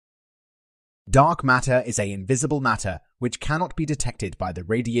Dark matter is an invisible matter which cannot be detected by the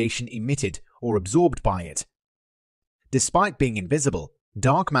radiation emitted or absorbed by it. Despite being invisible,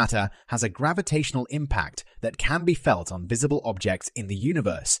 dark matter has a gravitational impact that can be felt on visible objects in the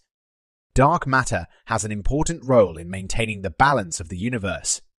universe. Dark matter has an important role in maintaining the balance of the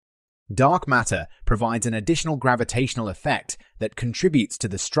universe. Dark matter provides an additional gravitational effect that contributes to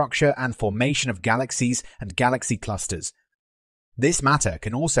the structure and formation of galaxies and galaxy clusters. This matter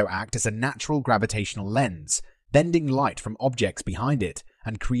can also act as a natural gravitational lens, bending light from objects behind it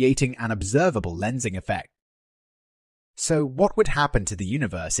and creating an observable lensing effect. So, what would happen to the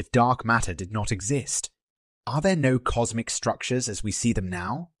universe if dark matter did not exist? Are there no cosmic structures as we see them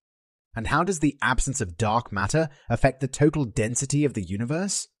now? And how does the absence of dark matter affect the total density of the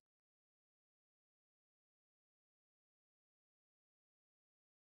universe?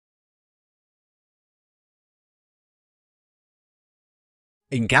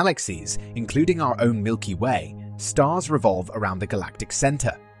 In galaxies, including our own Milky Way, stars revolve around the galactic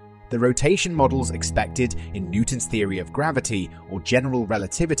center. The rotation models expected in Newton's theory of gravity or general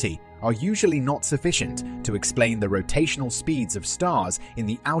relativity are usually not sufficient to explain the rotational speeds of stars in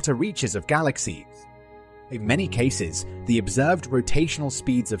the outer reaches of galaxies. In many cases, the observed rotational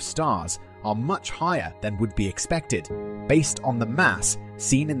speeds of stars are much higher than would be expected, based on the mass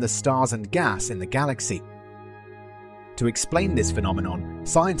seen in the stars and gas in the galaxy. To explain this phenomenon,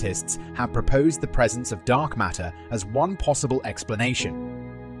 scientists have proposed the presence of dark matter as one possible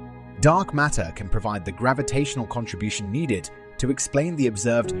explanation. Dark matter can provide the gravitational contribution needed to explain the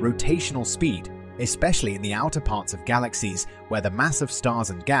observed rotational speed, especially in the outer parts of galaxies where the mass of stars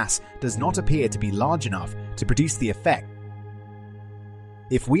and gas does not appear to be large enough to produce the effect.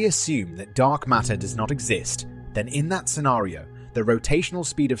 If we assume that dark matter does not exist, then in that scenario, the rotational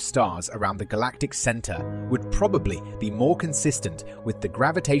speed of stars around the galactic center would probably be more consistent with the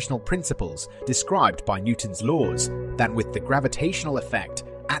gravitational principles described by Newton's laws than with the gravitational effect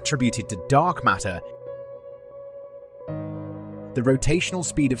attributed to dark matter. The rotational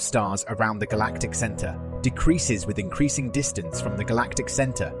speed of stars around the galactic center decreases with increasing distance from the galactic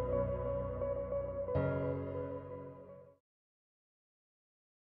center.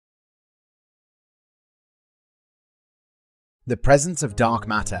 The presence of dark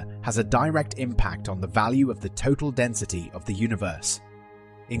matter has a direct impact on the value of the total density of the universe.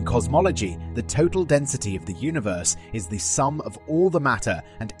 In cosmology, the total density of the universe is the sum of all the matter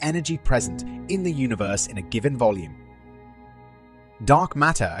and energy present in the universe in a given volume. Dark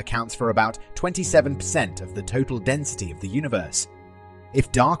matter accounts for about 27% of the total density of the universe.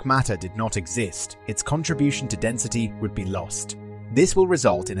 If dark matter did not exist, its contribution to density would be lost. This will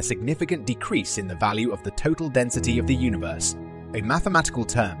result in a significant decrease in the value of the total density of the universe. In mathematical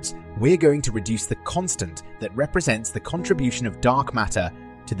terms, we're going to reduce the constant that represents the contribution of dark matter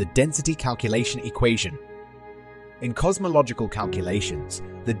to the density calculation equation. In cosmological calculations,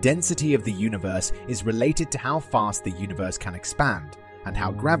 the density of the universe is related to how fast the universe can expand and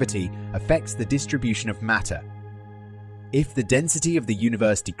how gravity affects the distribution of matter. If the density of the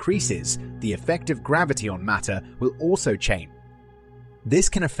universe decreases, the effect of gravity on matter will also change. This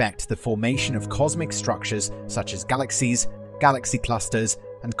can affect the formation of cosmic structures such as galaxies, galaxy clusters,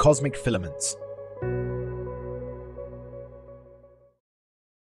 and cosmic filaments.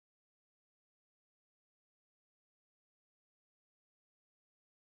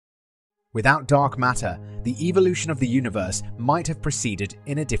 Without dark matter, the evolution of the universe might have proceeded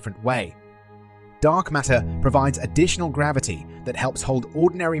in a different way. Dark matter provides additional gravity that helps hold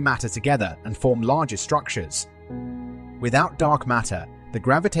ordinary matter together and form larger structures. Without dark matter, the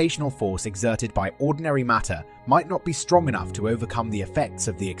gravitational force exerted by ordinary matter might not be strong enough to overcome the effects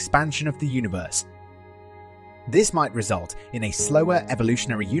of the expansion of the universe. This might result in a slower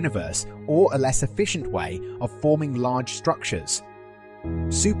evolutionary universe or a less efficient way of forming large structures.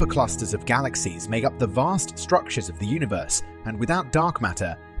 Superclusters of galaxies make up the vast structures of the universe, and without dark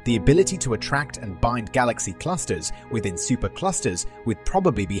matter, the ability to attract and bind galaxy clusters within superclusters would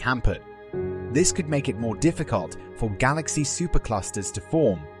probably be hampered. This could make it more difficult for galaxy superclusters to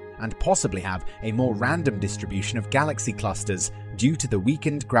form, and possibly have a more random distribution of galaxy clusters due to the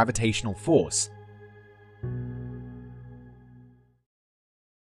weakened gravitational force.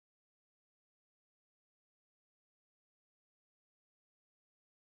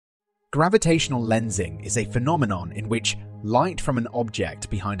 Gravitational lensing is a phenomenon in which light from an object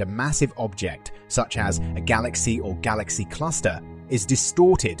behind a massive object, such as a galaxy or galaxy cluster, is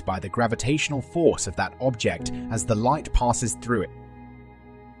distorted by the gravitational force of that object as the light passes through it.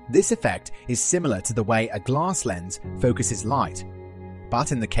 This effect is similar to the way a glass lens focuses light.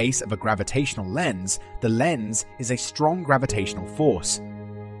 But in the case of a gravitational lens, the lens is a strong gravitational force.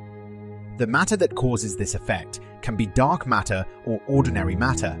 The matter that causes this effect can be dark matter or ordinary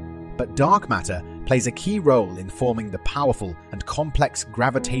matter, but dark matter plays a key role in forming the powerful and complex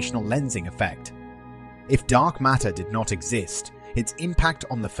gravitational lensing effect. If dark matter did not exist, its impact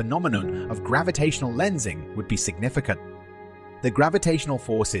on the phenomenon of gravitational lensing would be significant. The gravitational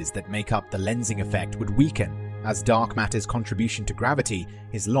forces that make up the lensing effect would weaken as dark matter's contribution to gravity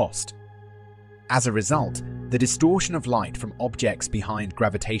is lost. As a result, the distortion of light from objects behind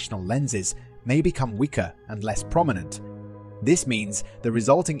gravitational lenses may become weaker and less prominent. This means the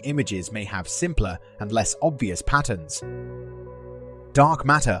resulting images may have simpler and less obvious patterns. Dark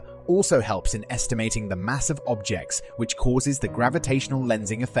matter also helps in estimating the mass of objects, which causes the gravitational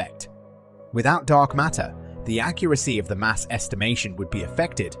lensing effect. Without dark matter, the accuracy of the mass estimation would be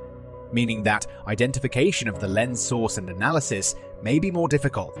affected, meaning that identification of the lens source and analysis may be more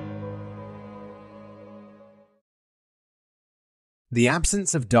difficult. The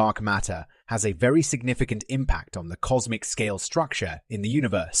absence of dark matter has a very significant impact on the cosmic scale structure in the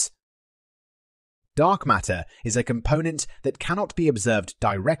universe. Dark matter is a component that cannot be observed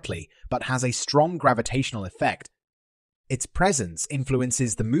directly but has a strong gravitational effect. Its presence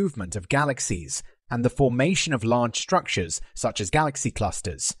influences the movement of galaxies and the formation of large structures such as galaxy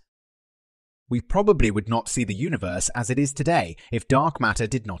clusters. We probably would not see the universe as it is today if dark matter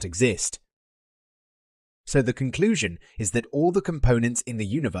did not exist. So the conclusion is that all the components in the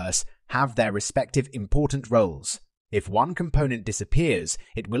universe have their respective important roles. If one component disappears,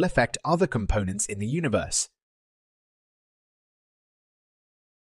 it will affect other components in the universe.